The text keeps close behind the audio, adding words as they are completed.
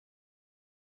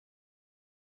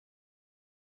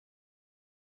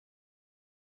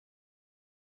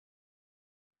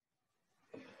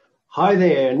Hi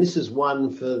there, and this is one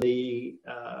for the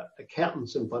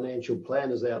accountants and financial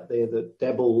planners out there that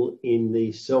dabble in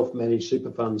the self-managed super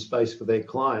fund space for their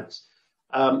clients.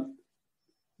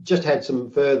 Just had some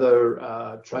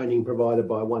further training provided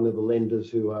by one of the lenders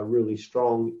who are really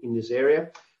strong in this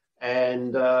area.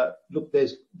 And look,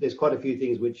 there's quite a few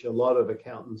things which a lot of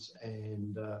accountants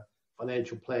and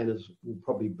financial planners will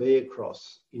probably be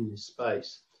across in this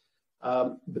space.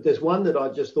 But there's one that I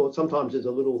just thought sometimes there's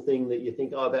a little thing that you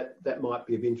think, oh, that might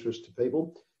be of interest to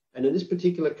people. And in this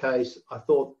particular case, I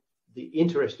thought the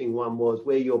interesting one was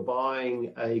where you're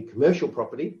buying a commercial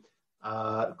property.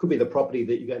 It could be the property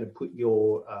that you're going to put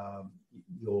your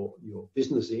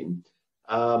business in.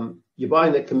 You're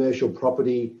buying that commercial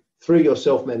property through your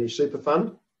self-managed super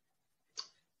fund.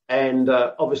 And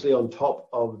obviously on top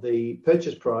of the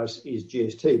purchase price is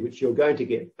GST, which you're going to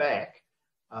get back.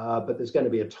 But there's going to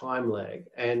be a time lag.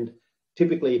 And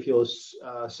typically, if your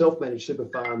self-managed super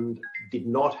fund did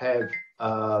not have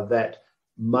that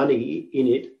money in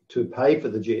it to pay for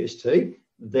the GST,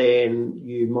 then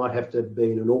you might have to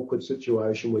be in an awkward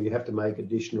situation where you have to make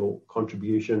additional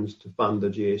contributions to fund the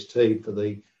GST for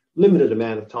the limited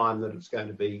amount of time that it's going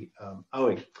to be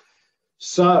owing.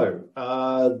 So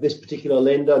this particular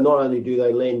lender, not only do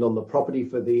they lend on the property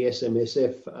for the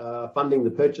SMSF funding the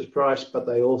purchase price, but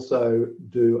they also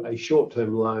do a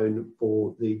short-term loan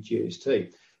for the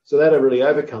GST. So that really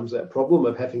overcomes that problem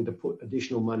of having to put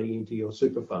additional money into your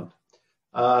super fund.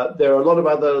 There are a lot of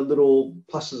other little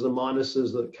pluses and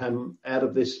minuses that come out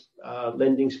of this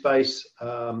lending space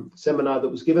seminar that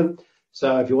was given.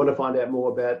 So if you want to find out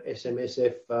more about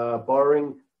SMSF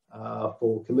borrowing,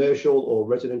 for commercial or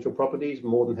residential properties,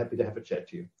 more than happy to have a chat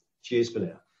to you. Cheers for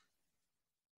now.